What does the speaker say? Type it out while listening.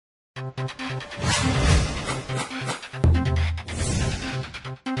Hello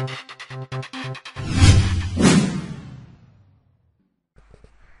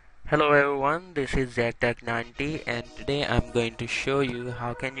everyone, this is ZackTech90 and today I'm going to show you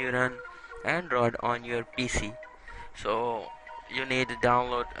how can you run Android on your PC. So you need to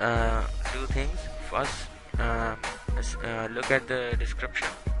download two things. First, look at the description.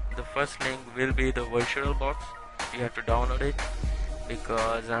 The first link will be the VirtualBox. You have to download it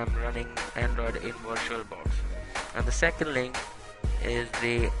because I'm running Android in VirtualBox. And the second link is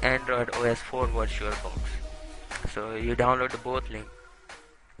the Android OS 4 VirtualBox. So you download the both links.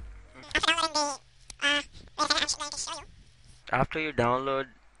 After you download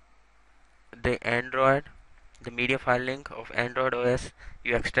the Android, the media file link of Android OS,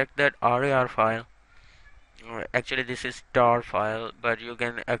 you extract that RAR file. Actually, this is tar file, but you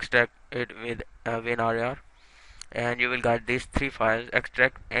can extract it with WinRAR, and you will get these three files.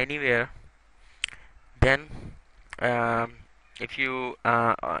 Extract anywhere. Then, um, if you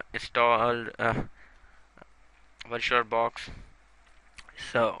install VirtualBox,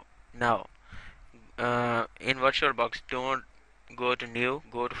 so now in VirtualBox, don't go to new,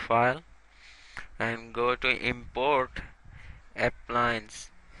 go to file, and go to import appliance.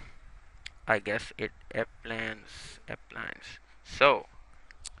 I guess it appliance. So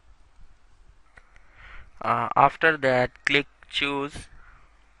after that, click choose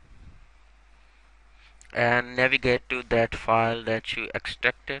and navigate to that file that you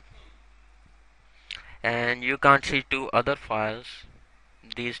extracted, and you can't see two other files.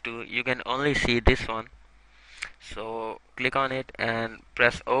 These two, you can only see this one. So click on it and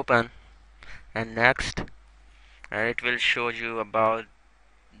press open and next, and it will show you about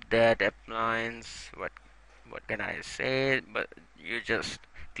that appliance. What can I say? But you just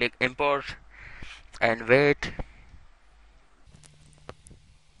click import and wait.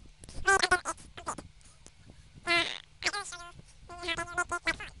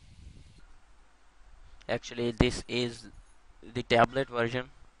 Actually, this is the tablet version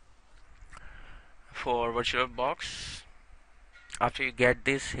for VirtualBox. After you get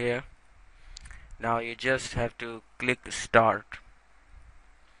this here, now you just have to click start.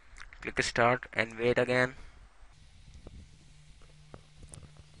 Click start and wait again.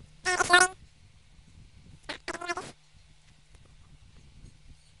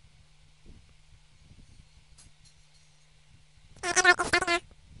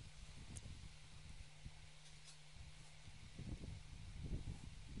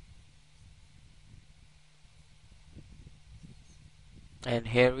 And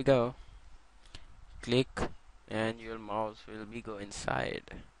here we go. Click and your mouse will be go inside,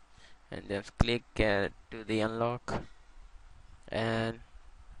 and just click to the unlock and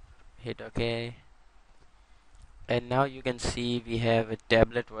hit OK. And now you can see we have a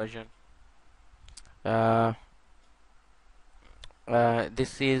tablet version.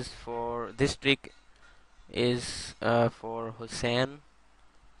 This trick is for Hussein.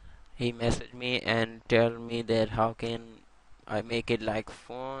 He messaged me and tell me that how can I make it like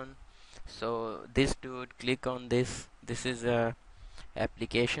phone. So this dude, click on this. This is a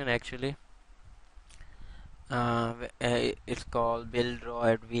application actually. It's called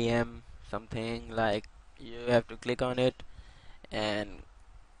BuildDroid VM something like. You have to click on it and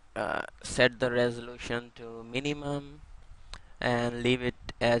set the resolution to minimum and leave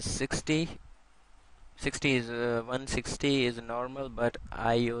it as 60. 60 is 160 is normal, but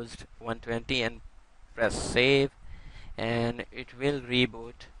I used 120 and press save and it will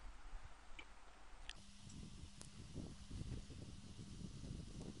reboot.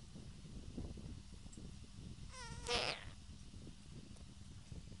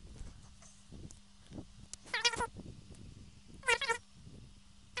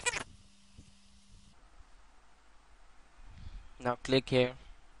 Now click here,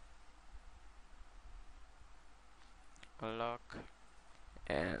 unlock,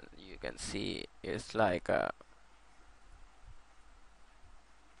 and you can see it's like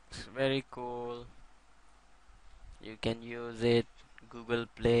it's very cool. You can use it, Google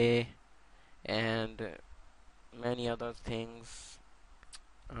Play, and many other things.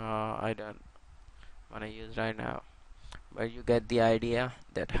 I don't want to use right now, but you get the idea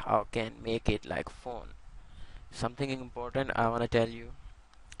that how can make it like phone. Something important I want to tell you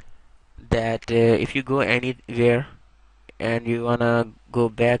that if you go anywhere and you wanna go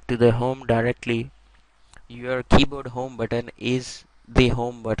back to the home directly, your keyboard home button is the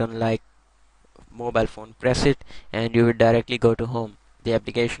home button like mobile phone. Press it and you will directly go to home. The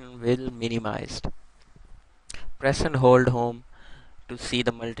application will minimized. Press and hold home to see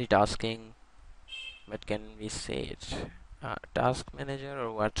the multitasking. What can we say it? Task manager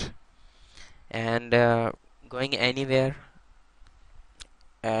or what? and going anywhere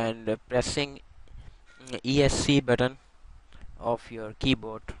and pressing ESC button of your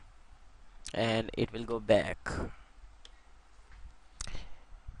keyboard, and it will go back.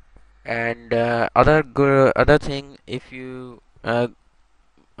 And other thing, if you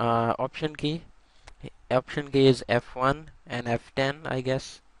option key is F1 and F10, I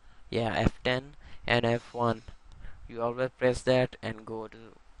guess. Yeah, F10 and F1. You always press that and go to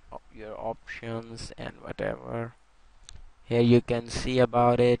your options and whatever. Here you can see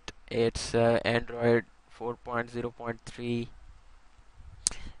about it. It's Android 4.0.3,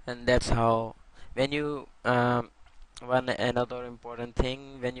 and that's how. When you one another important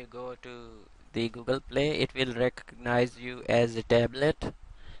thing, when you go to the Google Play, it will recognize you as a tablet,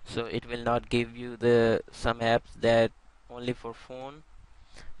 so it will not give you the some apps that only for phone.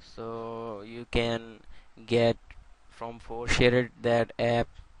 So you can get from for share that app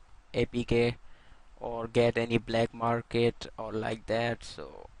APK, or get any black market or like that.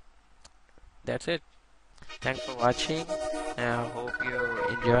 So that's it. Thanks for watching. I hope you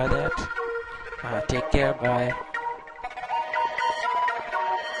enjoy that. Take care. Bye.